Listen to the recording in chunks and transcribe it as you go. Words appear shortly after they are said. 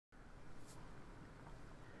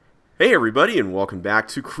Hey everybody, and welcome back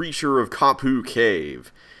to Creature of Kapu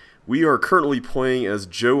Cave. We are currently playing as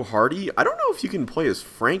Joe Hardy. I don't know if you can play as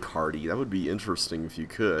Frank Hardy. That would be interesting if you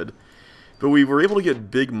could. But we were able to get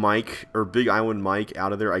Big Mike, or Big Island Mike,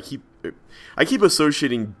 out of there. I keep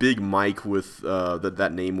associating Big Mike with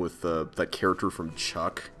that name with that character from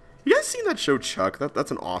Chuck. You guys seen that show Chuck? That's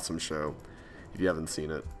an awesome show. If you haven't seen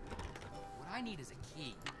it. What I need is a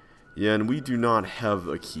key. Yeah, and we do not have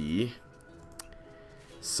a key.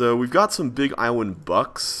 So we've got some Big Island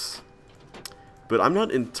bucks, but I'm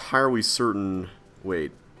not entirely certain.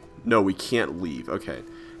 Wait, no, we can't leave. Okay,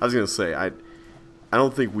 I was gonna say I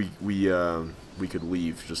don't think we could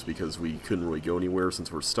leave just because we couldn't really go anywhere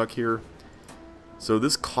since we're stuck here. So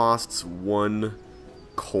this costs 1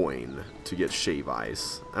 coin to get shave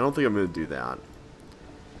ice. I don't think I'm gonna do that.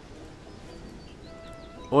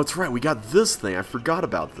 Oh, that's right. We got this thing. I forgot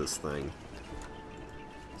about this thing.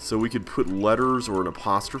 So we could put letters or an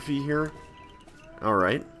apostrophe here.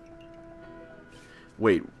 Alright.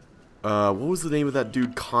 Wait. What was the name of that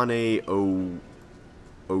dude? Kane O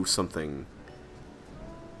something.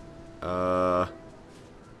 Oh,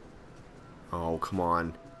 come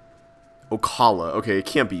on. Ocala. Okay, it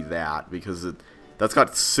can't be that because that's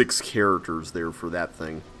got 6 characters there for that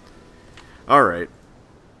thing. Alright.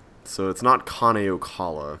 So it's not Kane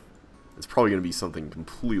Ocala. It's probably going to be something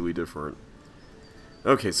completely different.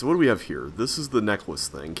 Okay, so what do we have here? This is the necklace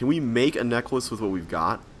thing. Can we make a necklace with what we've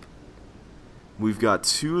got? We've got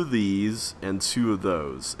 2 of these, and 2 of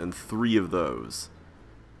those, and 3 of those.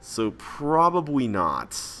 So probably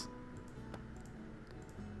not.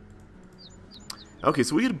 Okay,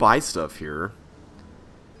 so we could buy stuff here.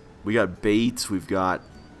 We got bait, we've got...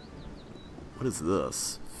 What is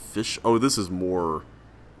this? Fish... Oh, this is more...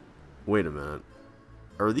 Wait a minute.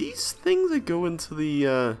 Are these things that go into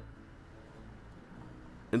the,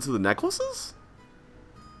 into the necklaces?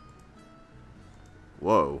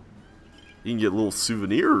 Whoa. You can get little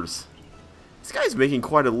souvenirs. This guy's making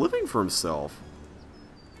quite a living for himself.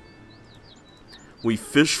 We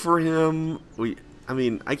fish for him. I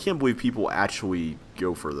mean, I can't believe people actually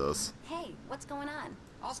go for this. Hey, what's going on?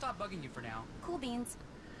 I'll stop bugging you for now. Cool beans.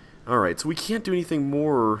 Alright, so we can't do anything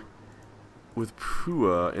more with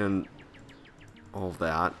Pua and all of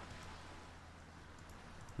that.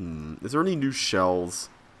 Is there any new shells?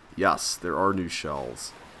 Yes, there are new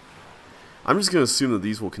shells. I'm just going to assume that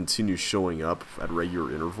these will continue showing up at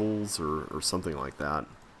regular intervals or something like that.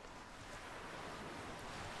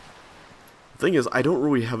 The thing is, I don't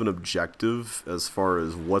really have an objective as far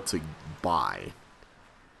as what to buy.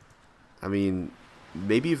 I mean,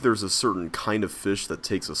 maybe if there's a certain kind of fish that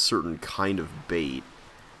takes a certain kind of bait,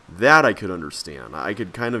 that I could understand. I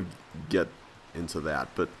could kind of get into that,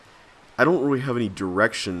 but I don't really have any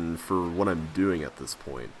direction for what I'm doing at this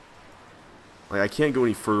point. Like, I can't go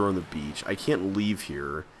any further on the beach. I can't leave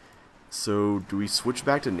here. So, do we switch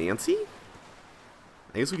back to Nancy?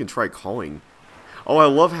 I guess we can try calling. Oh, I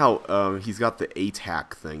love how he's got the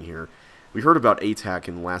ATAC thing here. We heard about ATAC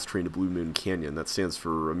in Last Train to Blue Moon Canyon. That stands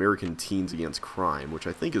for American Teens Against Crime, which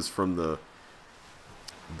I think is from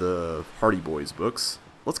the Hardy Boys books.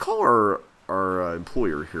 Let's call our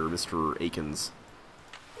employer here, Mr. Akins.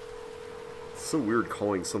 It's so weird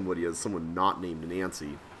calling somebody as someone not named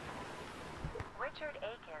Nancy. Richard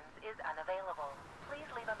Akins is unavailable. Please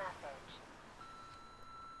leave a message.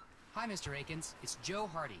 Hi, Mr. Akins. It's Joe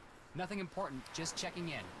Hardy. Nothing important, just checking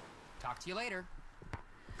in. Talk to you later.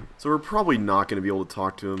 So we're probably not going to be able to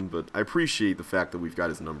talk to him, but I appreciate the fact that we've got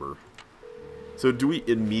his number. So do we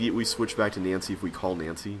immediately switch back to Nancy if we call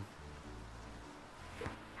Nancy?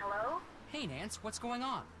 Hello? Hey, Nance, what's going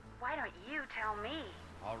on? Why don't you tell me?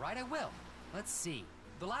 All right, I will. Let's see.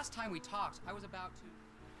 The last time we talked, I was about to...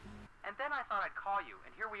 And then I thought I'd call you,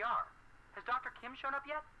 and here we are. Has Dr. Kim shown up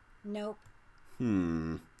yet? Nope.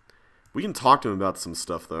 We can talk to him about some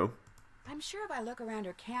stuff, though. I'm sure if I look around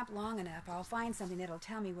her camp long enough, I'll find something that'll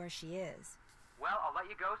tell me where she is. Well, I'll let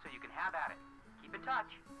you go so you can have at it. Keep in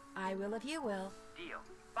touch. I will if you will. Deal.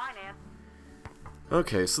 Bye, Nance.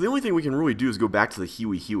 Okay, so the only thing we can really do is go back to the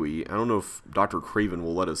Huey Huey. I don't know if Dr. Craven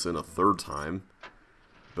will let us in a 3rd time.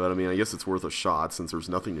 But, I mean, I guess it's worth a shot since there's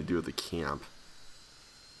nothing to do at the camp.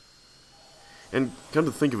 And come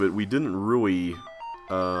to think of it, we didn't really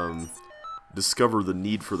discover the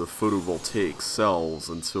need for the photovoltaic cells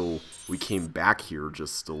until we came back here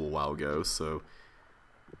just a little while ago. So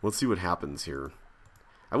let's see what happens here.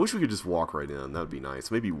 I wish we could just walk right in. That would be nice.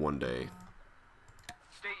 Maybe one day.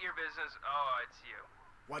 State your business. Oh, it's you.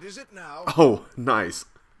 What is it now? Oh, nice.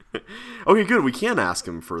 Okay, good. We can ask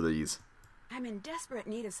him for these. I'm in desperate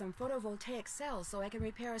need of some photovoltaic cells so I can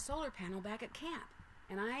repair a solar panel back at camp.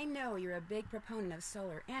 And I know you're a big proponent of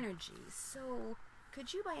solar energy, so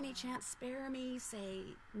could you by any chance spare me, say,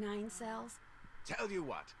 9 cells? Tell you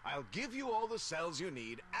what, I'll give you all the cells you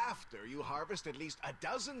need after you harvest at least a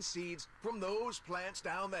dozen seeds from those plants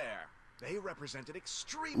down there. They represent an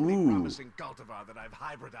extremely promising cultivar that I've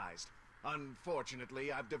hybridized.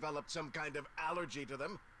 Unfortunately, I've developed some kind of allergy to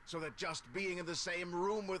them, so that just being in the same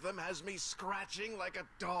room with them has me scratching like a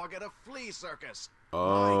dog at a flea circus.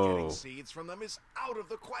 My getting seeds from them is out of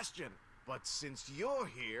the question. But since you're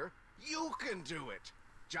here, you can do it.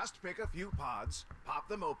 Just pick a few pods, pop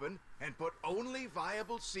them open, and put only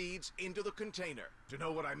viable seeds into the container. To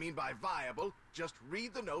know what I mean by viable, just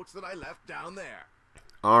read the notes that I left down there.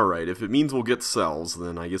 Alright, if it means we'll get cells,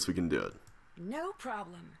 then I guess we can do it. No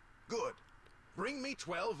problem. Good. Bring me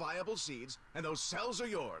 12 viable seeds, and those cells are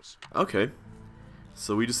yours. Okay.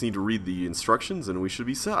 So we just need to read the instructions, and we should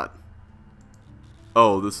be set.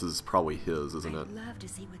 Oh, this is probably his, isn't it? I'd love to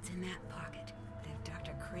see what's in that pocket. But if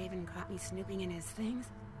Dr. Craven caught me snooping in his things...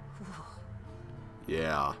 Whew.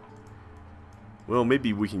 Yeah. Well,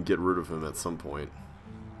 maybe we can get rid of him at some point.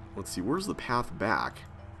 Let's see, where's the path back?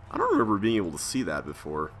 I don't remember being able to see that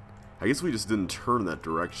before. I guess we just didn't turn that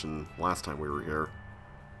direction last time we were here.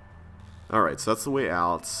 Alright, so that's the way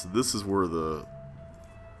out. This is where the...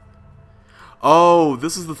 Oh,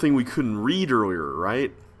 this is the thing we couldn't read earlier,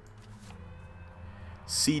 right?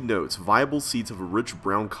 Seed notes. Viable seeds have a rich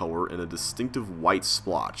brown color and a distinctive white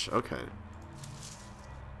splotch. Okay.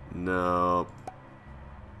 No.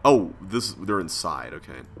 Oh, they're inside.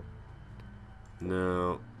 Okay.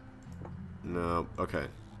 No. No. Okay.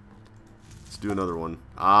 Let's do another one.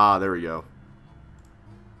 Ah, there we go.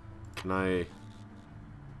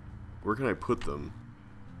 Where can I put them?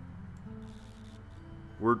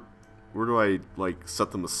 Where do I, like,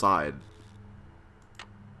 set them aside?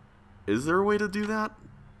 Is there a way to do that?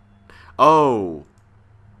 Oh.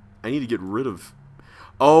 I need to get rid of...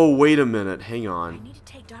 Oh, wait a minute. Hang on. I need to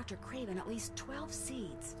take Dr. Craven at least 12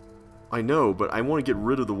 seeds. I know, but I want to get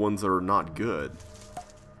rid of the ones that are not good.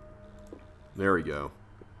 There we go.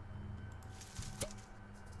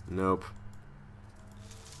 Nope.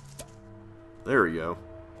 There we go.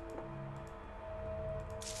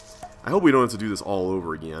 I hope we don't have to do this all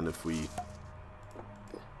over again if we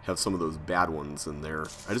have some of those bad ones in there.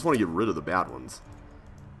 I just want to get rid of the bad ones.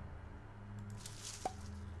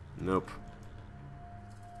 Nope.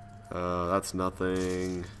 That's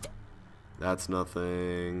nothing. That's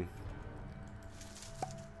nothing.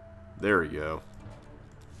 There we go.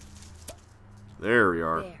 There we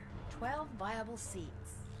are. There. 12 viable seeds.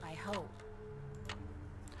 I hope.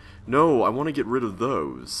 No, I want to get rid of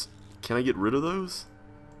those. Can I get rid of those?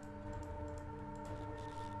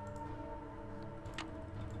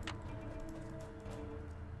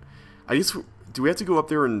 I guess, do we have to go up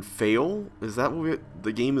there and fail? Is that what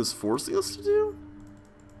the game is forcing us to do?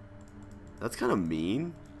 That's kind of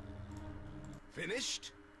mean.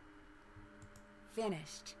 Finished?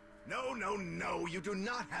 Finished. No, no, no. You do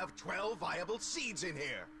not have 12 viable seeds in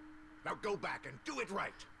here. Now go back and do it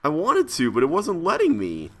right. I wanted to, but it wasn't letting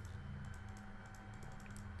me.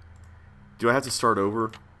 Do I have to start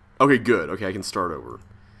over? Okay, good. Okay, I can start over.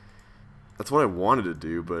 That's what I wanted to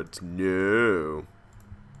do, but no.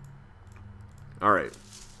 Alright.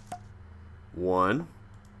 1.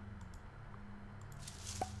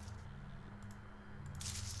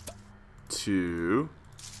 2.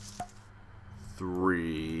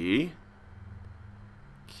 3.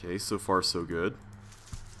 Okay, so far so good.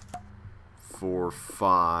 4,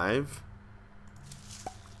 5.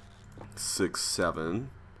 6, 7.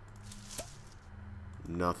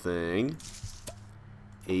 Nothing.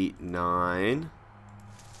 8, 9.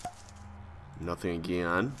 Nothing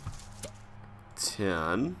again.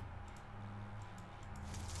 10.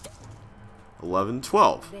 11,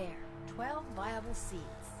 12. There. 12 viable seeds.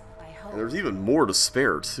 I hope. And there's even more to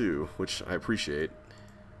spare, too, which I appreciate.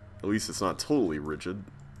 At least it's not totally rigid.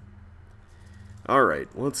 Alright,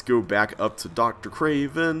 let's go back up to Dr.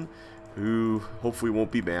 Craven, who hopefully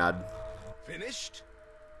won't be mad. Finished?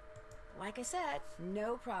 Like I said,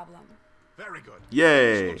 no problem. Very good.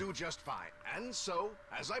 Yay! This will do just fine. And so,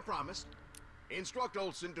 as I promised, instruct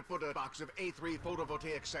Olson to put a box of A3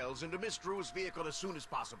 photovoltaic cells into Miss Drew's vehicle as soon as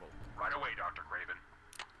possible. Right away, Dr. Craven.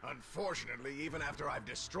 Unfortunately, even after I've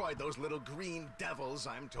destroyed those little green devils,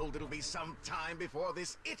 I'm told it'll be some time before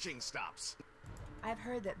this itching stops. I've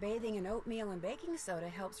heard that bathing in oatmeal and baking soda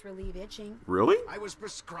helps relieve itching. Really? I was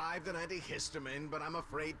prescribed an antihistamine, but I'm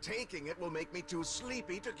afraid taking it will make me too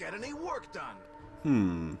sleepy to get any work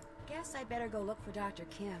done. Guess I better go look for Dr.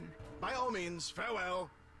 Kim. By all means,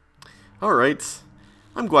 farewell. Alright.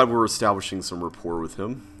 I'm glad we're establishing some rapport with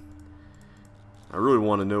him. I really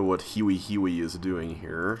want to know what Huey is doing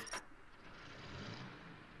here.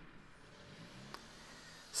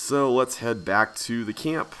 So let's head back to the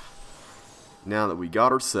camp now that we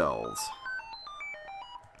got our cells.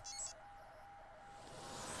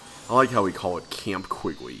 I like how we call it Camp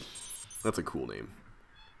Quigley. That's a cool name.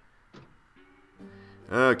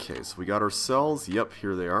 Okay, so we got our cells. Yep,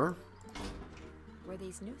 here they are. Where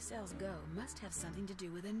these new cells go must have something to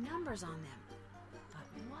do with the numbers on them. But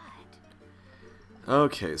what?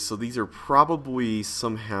 Okay, so these are probably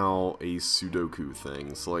somehow a Sudoku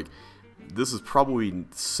thing. So, like, this is probably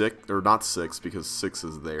 6, or not 6, because 6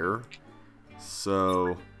 is there.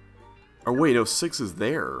 So, or wait, no, 6 is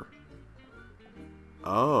there.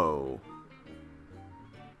 Oh.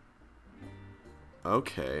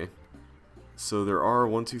 Okay. So there are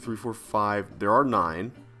 1, 2, 3, 4, 5. There are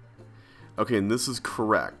 9. Okay, and this is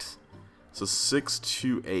correct. So 6,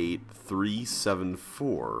 2, 8, 3, 7,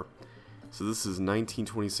 4. So this is 19,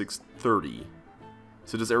 26, 30.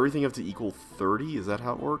 So does everything have to equal 30? Is that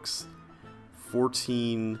how it works?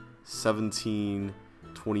 14, 17,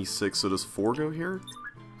 26. So does 4 go here?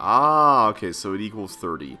 Ah, okay, so it equals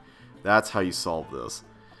 30. That's how you solve this.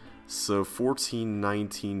 So 14,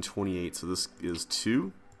 19, 28. So this is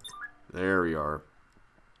 2. There we are.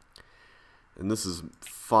 And this is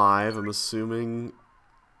 5, I'm assuming.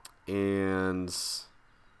 And...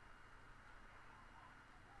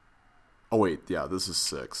 oh wait, yeah, this is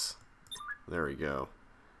 6. There we go.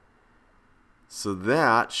 So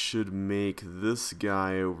that should make this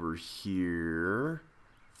guy over here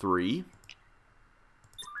 3.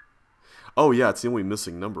 Oh yeah, it's the only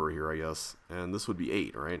missing number here, I guess. And this would be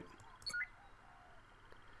 8, right?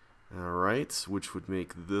 Alright, which would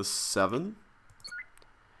make this 7.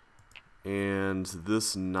 And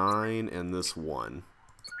this 9 and this 1.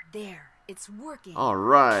 There, it's working.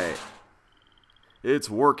 Alright. It's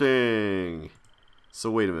working.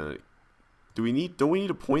 So wait a minute. Don't we need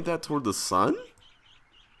to point that toward the sun?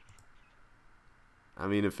 I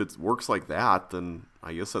mean, if it works like that, then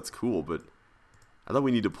I guess that's cool, but I thought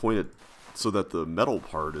we need to point it so that the metal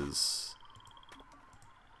part is...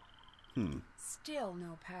 Still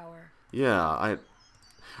no power. Yeah,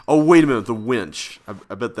 oh, wait a minute, the winch.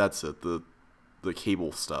 I bet that's it, the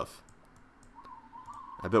cable stuff.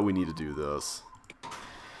 I bet we need to do this.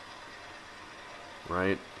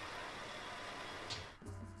 Right?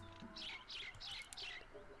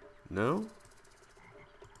 No?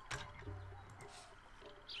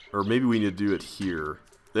 Or maybe we need to do it here.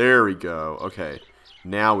 There we go. Okay.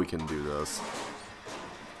 Now we can do this.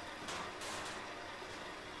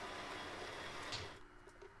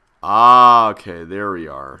 Ah, okay. There we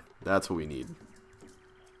are. That's what we need.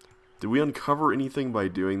 Did we uncover anything by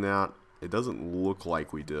doing that? It doesn't look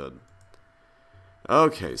like we did.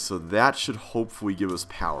 Okay, so that should hopefully give us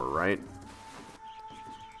power, right?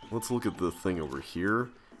 Let's look at the thing over here.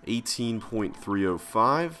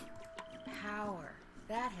 18.305. Power.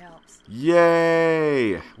 That helps.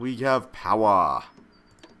 Yay! We have power.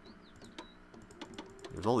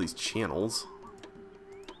 There's all these channels.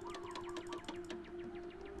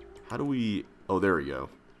 How do we... oh, there we go.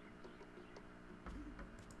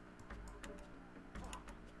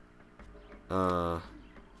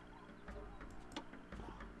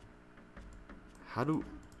 How do...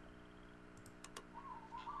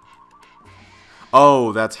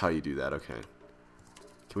 oh, that's how you do that. Okay.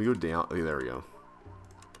 Can we go down? Okay, there we go.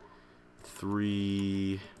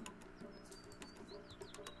 3...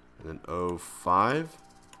 and then 05.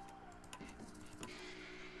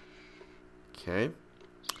 Okay.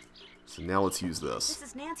 So now let's use this. This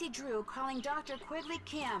is Nancy Drew calling Dr. Quigley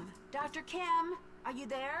Kim. Dr. Kim, are you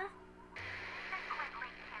there?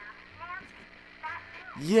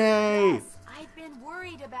 Yay! Yes, I've been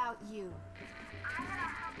worried about you.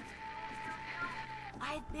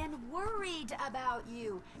 I've been worried about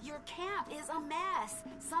you. Your camp is a mess.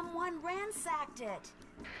 Someone ransacked it.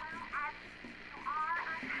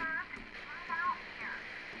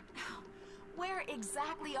 Where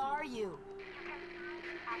exactly are you?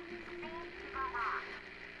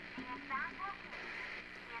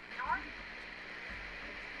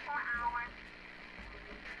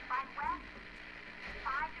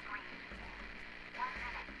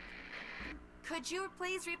 Could you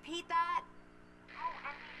please repeat that?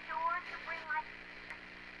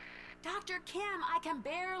 Dr. Kim, I can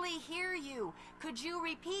barely hear you. Could you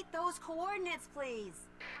repeat those coordinates, please?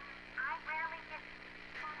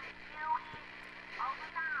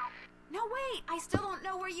 No, wait, I still don't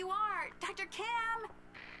know where you are. Dr. Kim!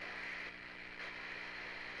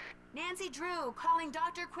 Nancy Drew, calling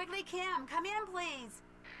Dr. Quigley Kim. Come in, please.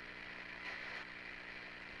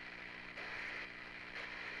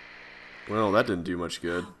 Well, that didn't do much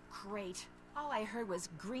good. Oh, great. All I heard was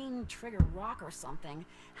Green Trigger Rock or something.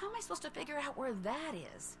 How am I supposed to figure out where that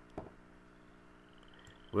is?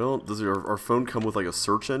 Well, does our phone come with like a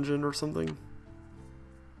search engine or something?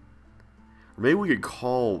 Or maybe we could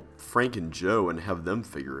call Frank and Joe and have them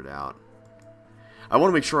figure it out. I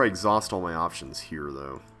want to make sure I exhaust all my options here,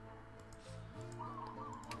 though.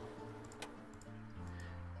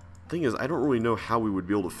 Thing is, I don't really know how we would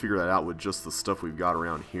be able to figure that out with just the stuff we've got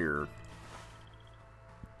around here.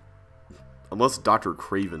 Unless Dr.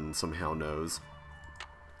 Craven somehow knows.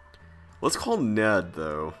 Let's call Ned,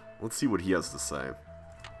 though. Let's see what he has to say.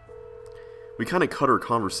 We kind of cut our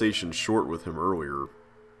conversation short with him earlier.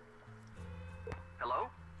 Hello?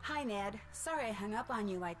 Hi, Ned. Sorry I hung up on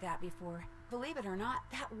you like that before. Believe it or not,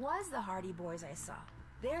 that was the Hardy Boys I saw.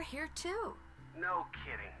 They're here, too. No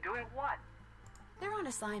kidding. Doing what? They're on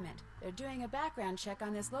assignment. They're doing a background check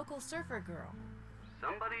on this local surfer girl.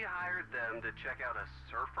 Somebody hired them to check out a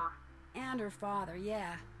surfer? And her father,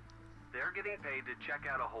 yeah. They're getting paid to check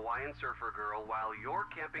out a Hawaiian surfer girl while you're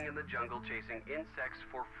camping in the jungle chasing insects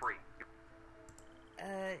for free.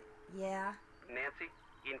 Yeah. Nancy,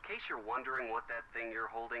 in case you're wondering what that thing you're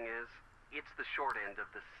holding is, it's the short end of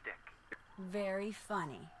the stick. Very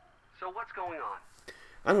funny. So what's going on?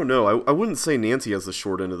 I don't know. I wouldn't say Nancy has the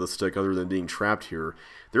short end of the stick other than being trapped here.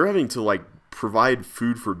 They're having to, like, provide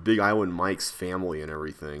food for Big Island Mike's family and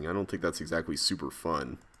everything. I don't think that's exactly super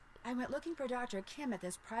fun. I went looking for Dr. Kim at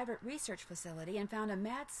this private research facility and found a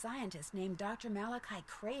mad scientist named Dr. Malachi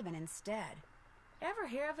Craven instead. Ever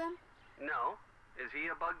hear of him? No. Is he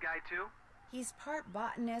a bug guy too? He's part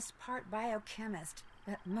botanist, part biochemist,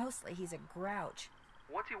 but mostly he's a grouch.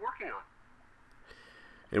 What's he working on?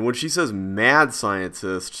 And when she says mad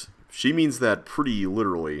scientist, she means that pretty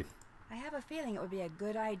literally. I have a feeling it would be a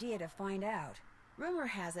good idea to find out. Rumor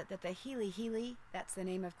has it that the Healy, that's the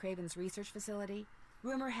name of Craven's research facility,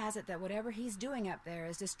 rumor has it that whatever he's doing up there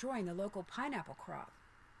is destroying the local pineapple crop.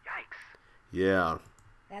 Yikes. Yeah.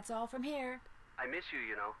 That's all from here. I miss you,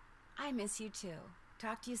 you know. I miss you too.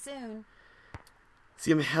 Talk to you soon.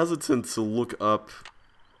 See, I'm hesitant to look up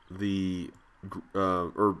the,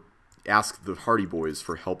 or ask the Hardy Boys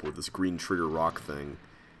for help with this Green Trigger Rock thing.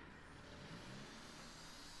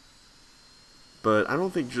 But I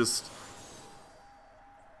don't think just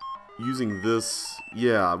using this,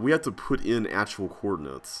 yeah, we have to put in actual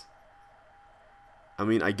coordinates. I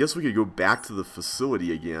mean, I guess we could go back to the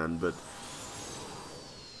facility again, but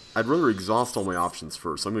I'd rather exhaust all my options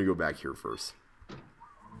first, so I'm going to go back here first.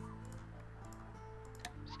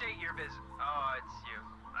 State your business. Oh, it's you.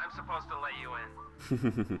 I'm supposed to let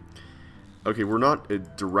you in. Okay, we're not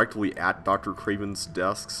directly at Dr. Craven's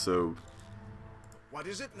desk, so What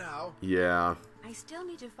is it now? yeah. I still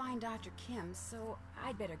need to find Dr. Kim, so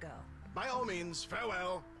I'd better go. By all means,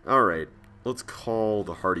 farewell. Alright, let's call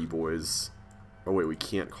the Hardy Boys. Oh wait, we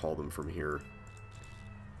can't call them from here.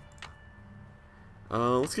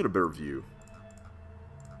 Let's get a better view.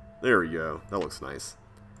 There we go. That looks nice.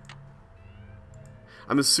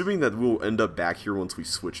 I'm assuming that we'll end up back here once we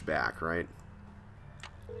switch back, right?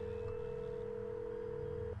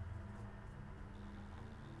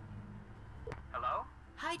 Hello?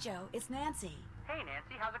 Hi, Joe. It's Nancy. Hey,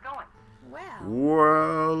 Nancy, how's it going? Well,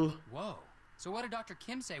 Well, Whoa. So what did Dr.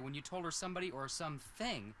 Kim say when you told her somebody or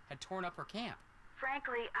something had torn up her camp?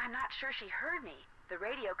 Frankly, I'm not sure she heard me. The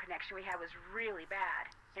radio connection we had was really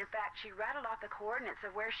bad. In fact, she rattled off the coordinates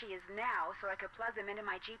of where she is now so I could plug them into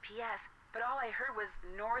my GPS, but all I heard was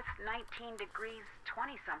north 19 degrees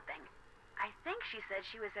 20-something. I think she said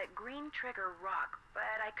she was at Green Trigger Rock,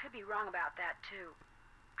 but I could be wrong about that, too.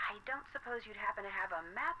 I don't suppose you'd happen to have a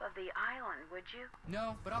map of the island, would you?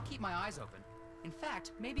 No, but I'll keep my eyes open. In fact,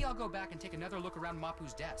 maybe I'll go back and take another look around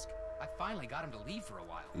Mapu's desk. I finally got him to leave for a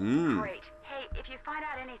while. Great. Hey, if you find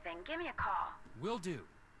out anything, give me a call. Will do.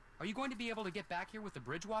 Are you going to be able to get back here with the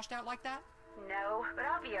bridge washed out like that? No, but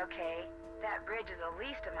I'll be okay. That bridge is the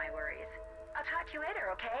least of my worries. I'll talk to you later,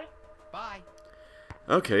 okay? Bye.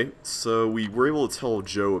 okay, so we were able to tell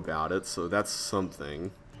Joe about it, so that's something.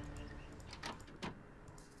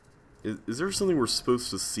 Is there something we're supposed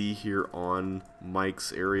to see here on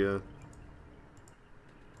Mike's area?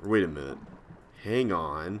 Or wait a minute. Hang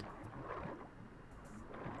on.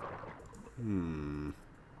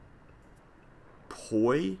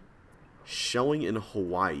 Poi? Shelling in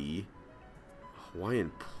Hawaii.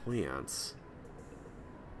 Hawaiian plants.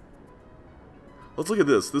 Let's look at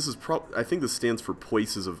this. This is I think this stands for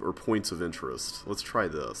places of or points of interest. Let's try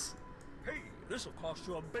this. Hey, this'll cost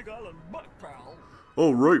you a Big Island buck, pal.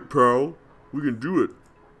 All right, pal. We can do it.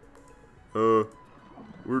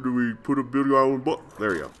 Where do we put a Big Island buck?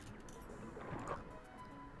 There you go.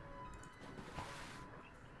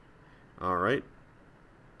 Alright.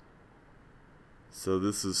 So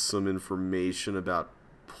this is some information about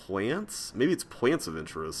plants? Maybe it's plants of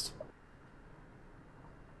interest.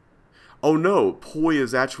 Oh no, poi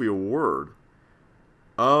is actually a word.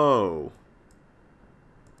 Oh.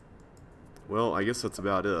 Well, I guess that's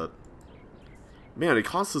about it. Man, it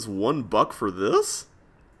costs us $1 for this?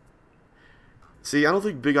 See, I don't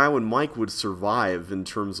think Big Island Mike would survive in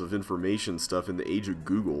terms of information stuff in the age of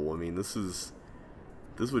Google. I mean, this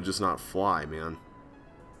would just not fly, man.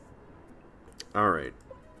 Alright.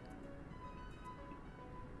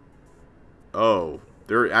 Oh,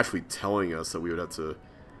 they're actually telling us that we would have to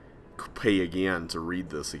pay again to read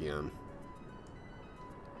this again.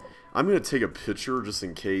 I'm going to take a picture just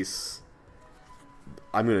in case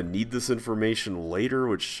I'm going to need this information later,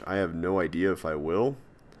 which I have no idea if I will.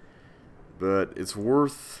 But it's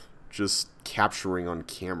worth just capturing on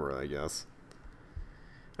camera, I guess.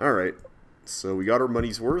 Alright, so we got our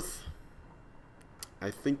money's worth. I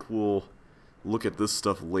think we'll look at this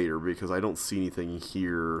stuff later because I don't see anything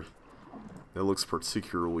here that looks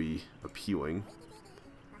particularly appealing.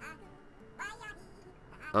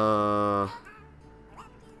 Do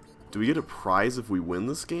we get a prize if we win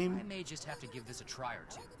this game? I may just have to give this a try or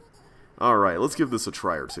two. Alright, let's give this a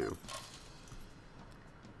try or two.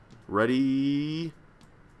 Ready?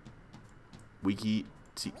 Wiki.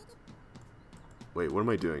 Wait, what am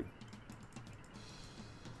I doing?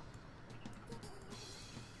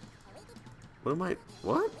 What am I?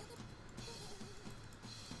 What?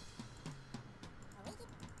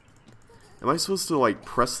 Am I supposed to, like,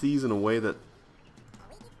 press these in a way that...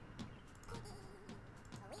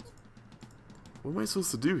 What am I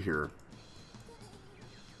supposed to do here?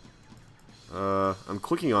 I'm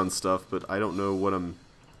clicking on stuff, but I don't know what I'm...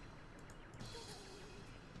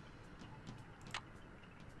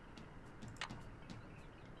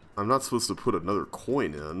 I'm not supposed to put another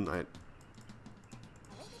coin in.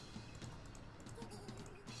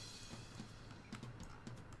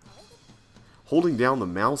 Holding down the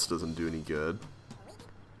mouse doesn't do any good.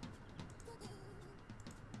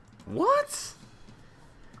 What?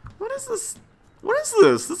 What is this? What is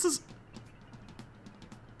this? This is...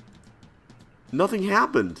 Nothing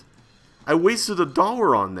happened. I wasted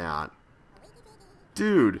 $1 on that.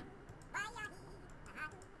 Dude.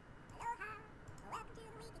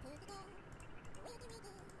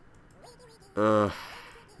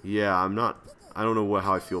 Yeah, I don't know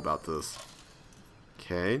how I feel about this.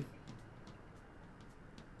 Okay.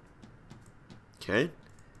 Okay.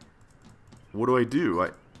 What do I do?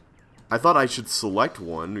 I thought I should select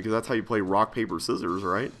one, because that's how you play rock, paper, scissors,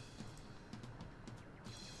 right?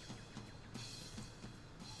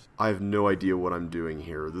 I have no idea what I'm doing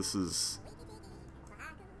here. This is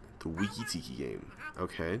the Wiki Tiki game.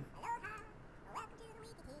 Okay.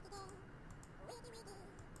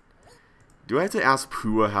 Do I have to ask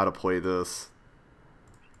Pua how to play this?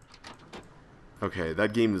 Okay,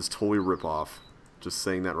 that game is totally rip-off. Just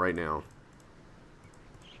saying that right now.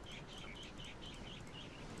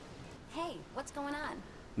 Hey, what's going on?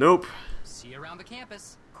 Nope. See you around the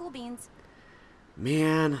campus. Cool beans.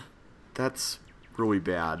 Man, that's really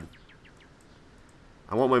bad.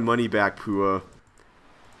 I want my money back, Pua.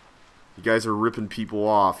 You guys are ripping people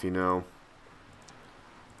off, you know.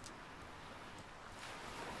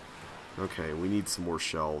 Okay, we need some more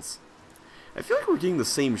shells. I feel like we're getting the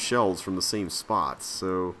same shells from the same spots,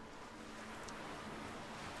 so...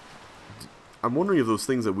 I'm wondering if those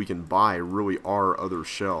things that we can buy really are other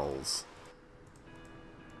shells.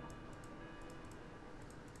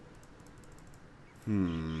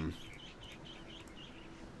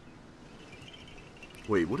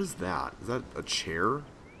 Wait, what is that? Is that a chair?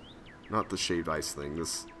 Not the shaved ice thing.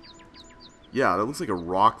 This... Yeah, that looks like a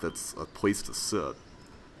rock that's a place to sit.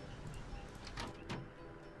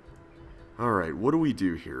 Alright, what do we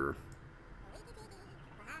do here?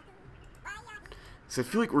 So I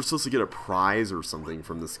feel like we're supposed to get a prize or something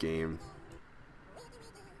from this game.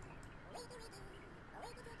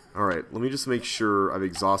 Alright, let me just make sure I've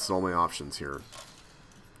exhausted all my options here.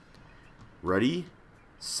 Ready,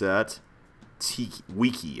 set, tiki,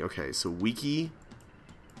 wiki. Okay, so wiki.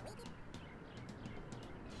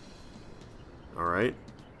 Alright.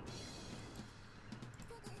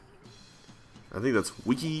 I think that's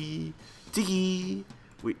wiki, tiki.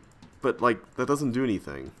 Wait, but like, that doesn't do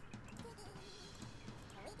anything.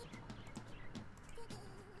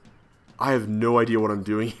 I have no idea what I'm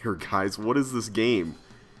doing here, guys. What is this game?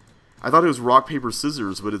 I thought it was rock, paper,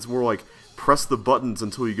 scissors, but it's more like press the buttons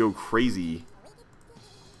until you go crazy.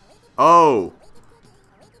 Oh!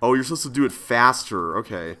 Oh, you're supposed to do it faster.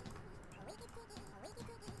 Okay.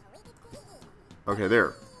 Okay,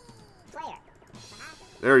 there.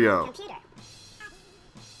 There you go.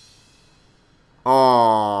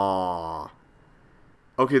 Aww.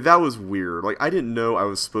 Okay, that was weird. Like, I didn't know I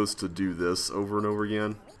was supposed to do this over and over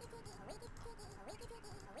again.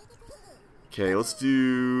 Okay, let's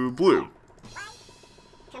do blue.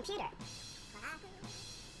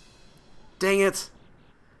 Dang it!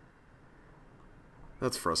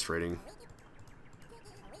 That's frustrating.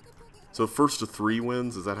 So first to 3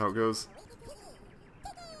 wins, is that how it goes?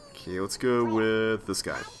 Okay, let's go with this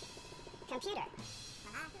guy.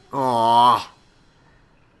 Aww.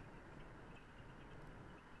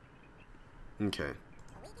 Okay.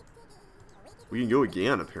 We can go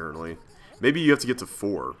again, apparently. Maybe you have to get to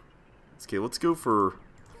 4. Okay, let's go for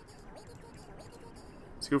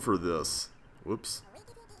this. Whoops.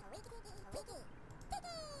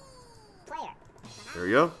 There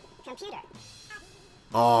you go.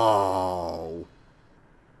 Oh.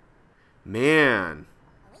 Man.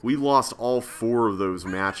 We lost all 4 of those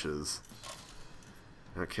matches.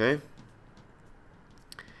 Okay.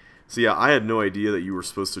 So yeah, I had no idea that you were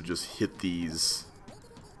supposed to just hit these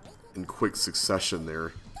in quick succession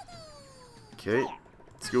there. Okay.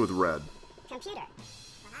 Let's go with red.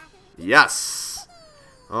 Yes!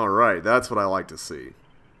 Alright, that's what I like to see.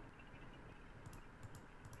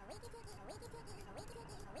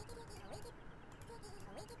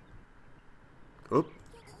 Oop.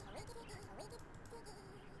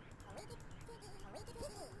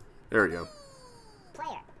 There we go.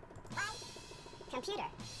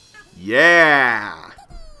 Yeah!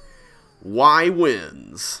 Y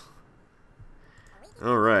wins.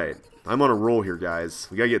 Alright. I'm on a roll here, guys.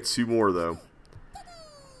 We gotta get 2 more, though.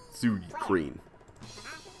 Let's do green.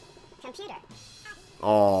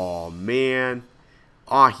 Oh man.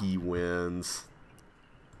 Ah, he wins.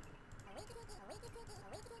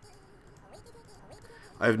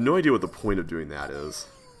 I have no idea what the point of doing that is.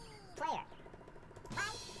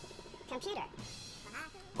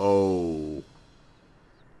 Oh.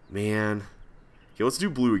 Man. Okay, let's do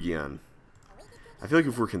blue again. I feel like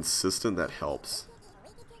if we're consistent, that helps.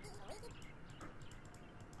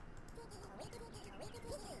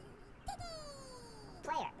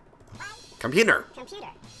 Computer!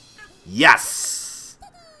 Yes!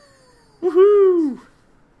 Woohoo!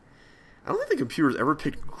 I don't think the computer's ever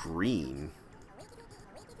picked green.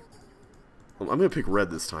 Well, I'm gonna pick red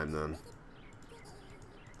this time, then.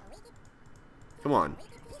 Come on.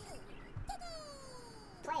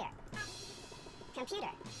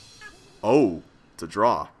 Oh, it's a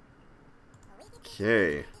draw.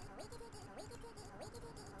 Okay.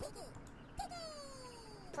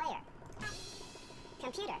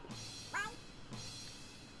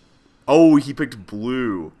 Oh, he picked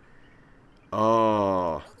blue.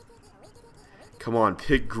 Oh. Come on,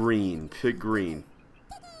 pick green. Pick green.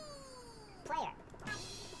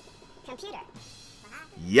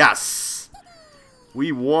 Yes!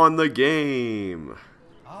 We won the game.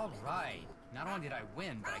 Alright. Not only did I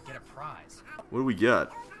win, but I get a prize. What do we get?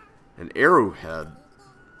 An arrowhead.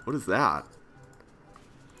 What is that?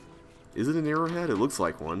 Is it an arrowhead? It looks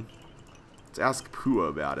like one. Let's ask Pua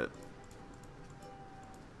about it.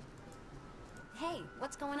 Hey,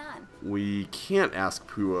 what's going on? We can't ask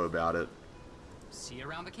Pua about it. See you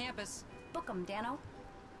around the campus. Book 'em, Dano.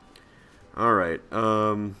 Alright,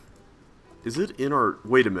 is it in our...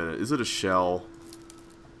 Wait a minute, is it a shell?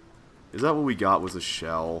 Is that what we got was a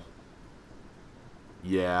shell?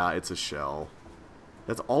 Yeah, it's a shell.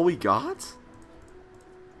 That's all we got?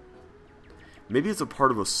 Maybe it's a part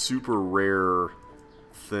of a super rare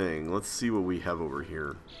thing. Let's see what we have over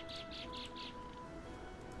here.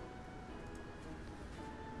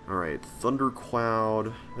 Alright,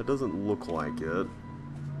 Thundercloud. That doesn't look like it.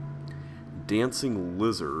 Dancing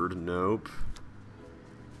Lizard. Nope.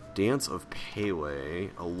 Dance of Pele.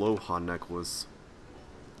 Aloha Necklace.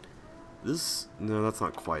 This... No, that's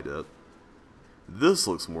not quite it. This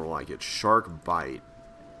looks more like it. Shark Bite.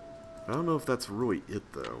 I don't know if that's really it,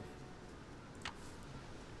 though.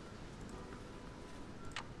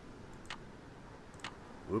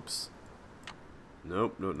 Whoops.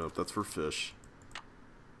 Nope, nope, nope. That's for fish.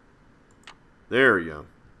 There you go.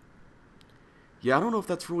 Yeah, I don't know if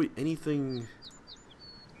that's really anything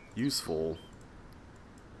useful.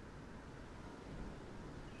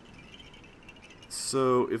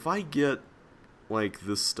 So, if I get, like,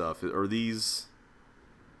 this stuff, are these...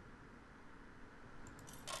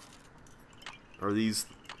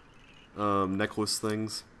 necklace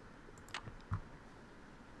things?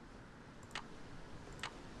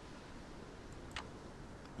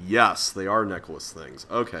 Yes, they are necklace things.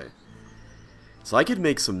 Okay. So I could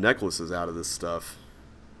make some necklaces out of this stuff.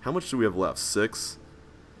 How much do we have left? 6?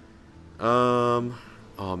 Oh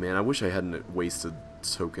man, I wish I hadn't wasted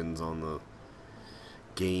tokens on the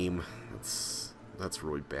game. That's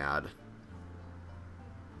really bad.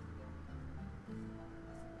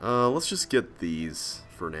 Let's just get these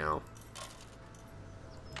for now.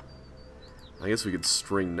 I guess we could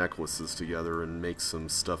string necklaces together and make some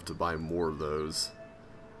stuff to buy more of those.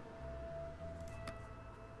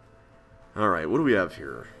 Alright, what do we have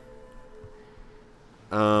here?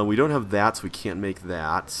 We don't have that, so we can't make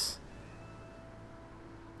that.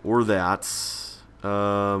 Or that.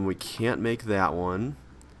 We can't make that one.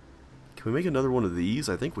 Can we make another one of these?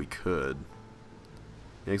 I think we could.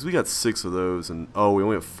 Yeah, because we got 6 of those, and oh, we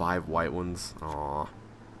only have 5 white ones. Aww.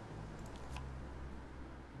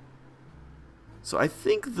 So I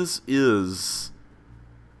think this is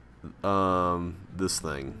this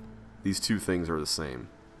thing. These two things are the same.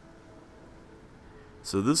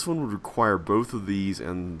 So this one would require both of these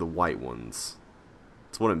and the white ones.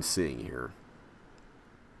 That's what I'm seeing here.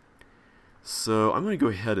 So I'm going to go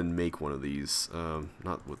ahead and make one of these.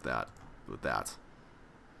 Not with that. With that.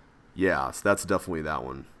 Yeah, so that's definitely that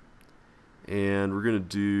one. And we're going to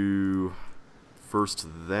do first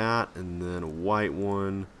that, and then a white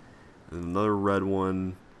one, and another red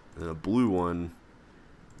one, and a blue one,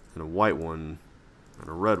 and a white one, and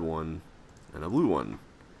a red one, and a blue one.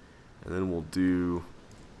 And then we'll do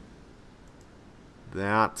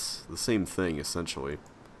that, the same thing essentially.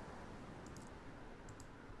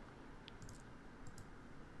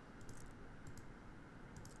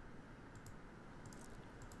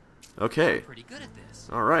 Okay. Pretty good at this.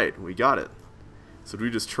 All right, we got it. So do we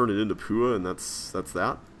just turn it into Pua, and that's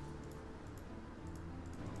that?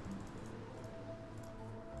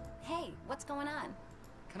 Hey, what's going on?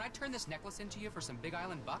 Can I turn this necklace into you for some Big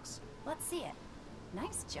Island bucks? Let's see it.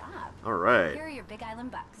 Nice job. All right. Here are your Big Island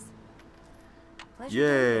bucks. Pleasure Yay.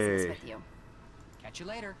 doing business with you. Catch you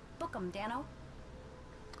later. Book 'em, Dano.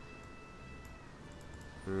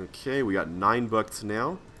 Okay, we got $9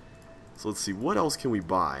 now. So let's see, what else can we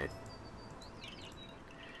buy?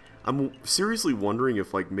 I'm seriously wondering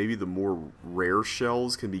if, like, maybe the more rare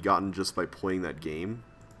shells can be gotten just by playing that game.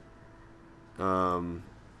 Because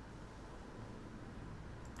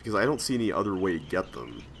I don't see any other way to get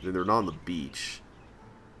them. I mean, they're not on the beach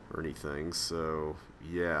or anything, so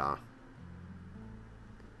yeah.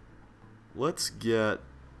 Let's get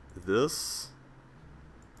this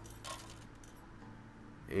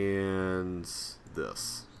and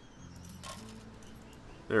this.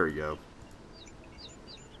 There we go.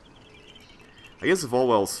 I guess if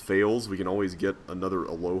all else fails, we can always get another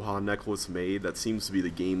Aloha necklace made. That seems to be the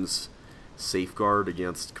game's safeguard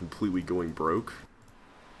against completely going broke.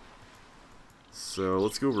 So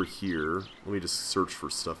let's go over here. Let me just search for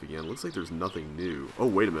stuff again. Looks like there's nothing new. Oh,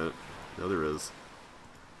 wait a minute. No, there is.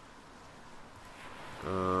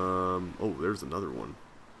 Oh, there's another one.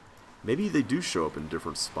 Maybe they do show up in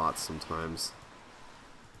different spots sometimes.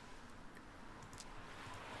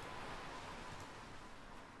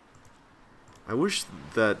 I wish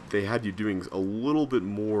that they had you doing a little bit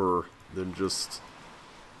more than just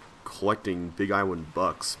collecting Big Island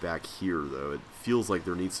bucks back here, though. It feels like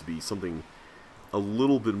there needs to be something a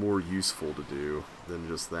little bit more useful to do than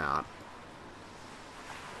just that.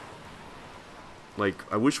 Like,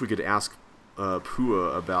 I wish we could ask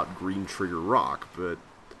Pua about Green Trigger Rock, but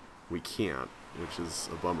we can't, which is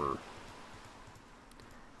a bummer.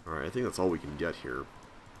 Alright, I think that's all we can get here.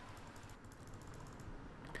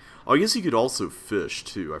 Oh, I guess you could also fish,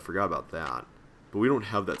 too. I forgot about that. But we don't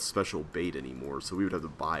have that special bait anymore, so we would have to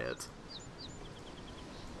buy it.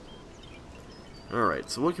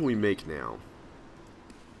 Alright, so what can we make now?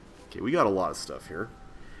 Okay, we got a lot of stuff here.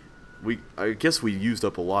 I guess we used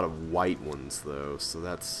up a lot of white ones, though, so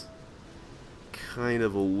that's kind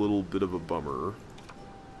of a little bit of a bummer.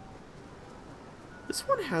 This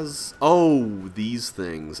one has... Oh, these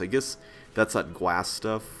things. I guess that's that glass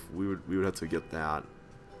stuff. We would have to get that.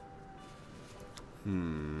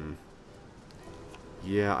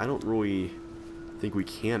 Yeah, I don't really think we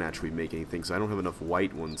can actually make anything, so I don't have enough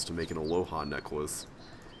white ones to make an Aloha necklace.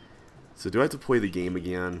 So do I have to play the game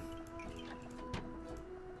again?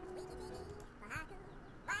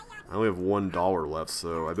 I only have $1 left,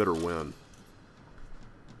 so I better win.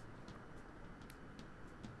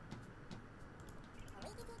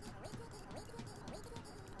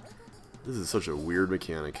 This is such a weird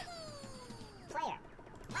mechanic. Player.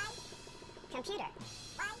 Computer.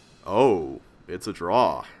 Oh, it's a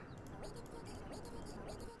draw.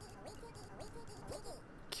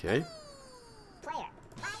 Okay. Player.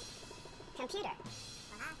 Computer.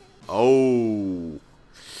 Oh.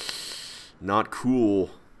 Not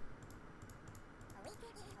cool.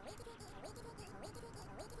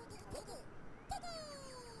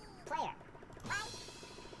 Player.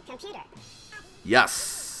 Computer.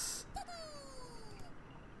 Yes!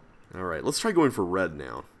 Alright, let's try going for red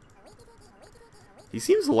now. He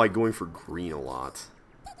seems to like going for green a lot.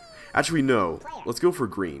 Actually, no. Let's go for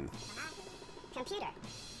green. Computer.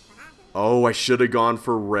 Oh, I should have gone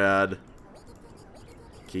for red.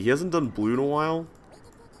 Okay, he hasn't done blue in a while.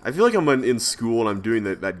 I feel like I'm in school and I'm doing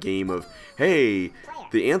that game of, hey,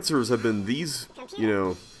 the answers have been these, you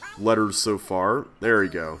know, letters so far. There we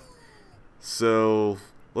go. So,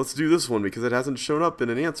 let's do this one because it hasn't shown up in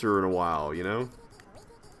an answer in a while, you know?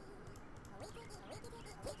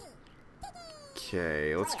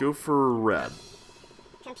 Okay, let's go for red.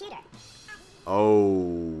 Computer.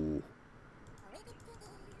 Oh.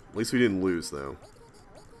 At least we didn't lose, though.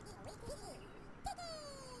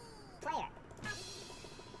 Player.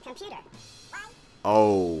 Computer.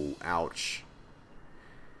 Oh, ouch.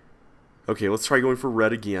 Okay, let's try going for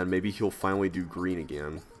red again. Maybe he'll finally do green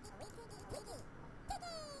again.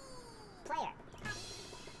 Player.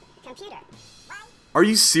 Computer. Are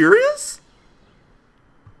you serious?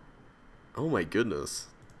 Oh my goodness.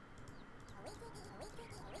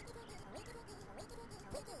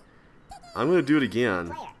 I'm gonna do it again.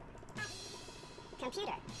 Player.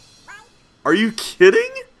 Computer. Are you kidding?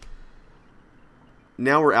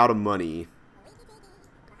 Now we're out of money.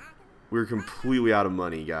 We're completely out of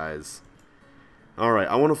money, guys. Alright,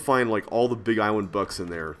 I want to find like all the Big Island bucks in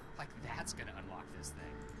there. Like that's gonna unlock this thing.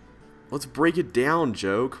 Let's break it down,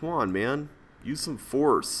 Joe. Come on, man. Use some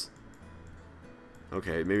force.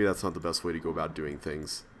 Okay, maybe that's not the best way to go about doing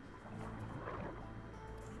things.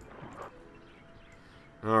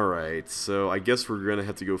 Alright, so I guess we're gonna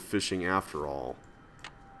have to go fishing after all.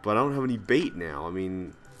 But I don't have any bait now. I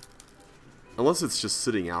mean, unless it's just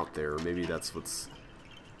sitting out there. Maybe that's what's...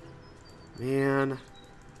 Man.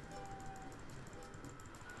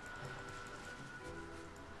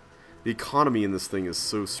 The economy in this thing is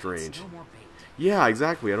so strange. No more bait. Yeah,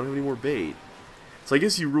 exactly. I don't have any more bait. So I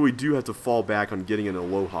guess you really do have to fall back on getting an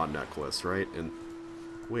aloha necklace, right? And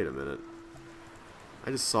wait a minute.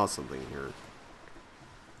 I just saw something here.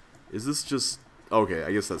 Is this just... Okay,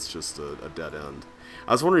 I guess that's just a dead end.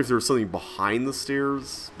 I was wondering if there was something behind the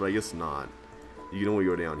stairs, but I guess not. You can only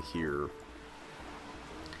go down here.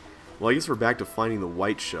 Well, I guess we're back to finding the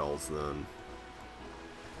white shells then.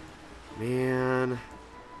 Man.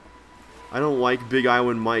 I don't like Big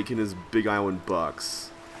Island Mike and his Big Island Bucks.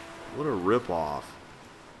 What a ripoff.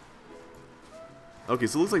 Okay,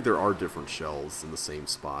 so it looks like there are different shells in the same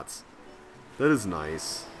spots. That is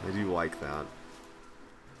nice. I do like that.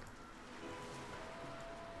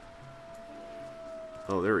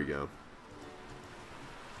 Oh, there we go.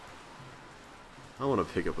 I want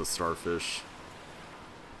to pick up a starfish.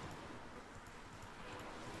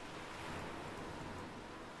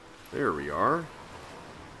 There we are.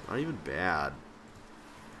 Not even bad.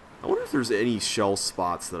 I wonder if there's any shell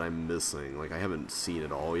spots that I'm missing. Like, I haven't seen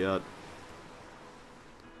it all yet.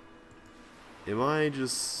 Am I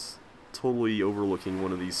just totally overlooking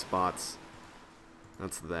one of these spots?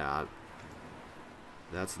 That's that.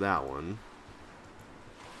 That's that one.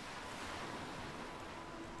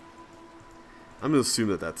 I'm going to assume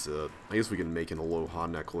that that's it. I guess we can make an aloha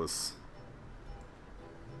necklace.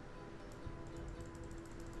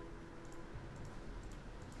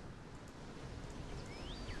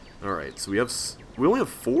 Alright, so we only have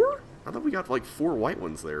 4? I thought we got like 4 white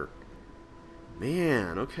ones there.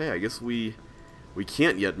 Man, okay, I guess we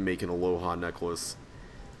can't yet make an aloha necklace.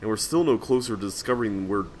 And we're still no closer to discovering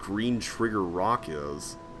where Green Trigger Rock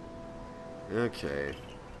is. Okay.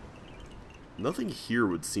 Nothing here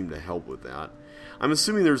would seem to help with that. I'm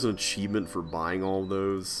assuming there's an achievement for buying all of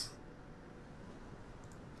those.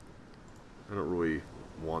 I don't really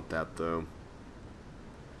want that, though.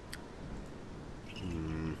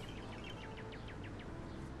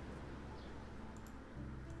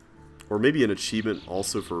 Or maybe an achievement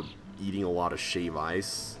also for eating a lot of shave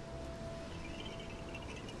ice.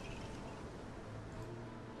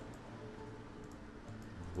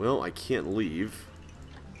 Well, I can't leave.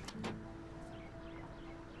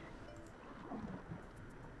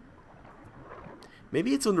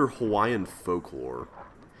 Maybe it's under Hawaiian folklore.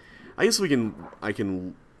 I guess I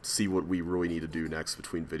can see what we really need to do next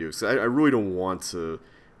between videos. I really don't want to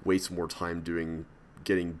waste more time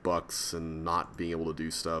getting bucks and not being able to do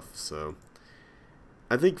stuff. So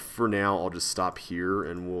I think for now I'll just stop here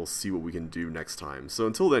and we'll see what we can do next time. So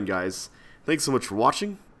until then, guys, thanks so much for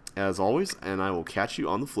watching, as always, and I will catch you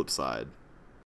on the flip side.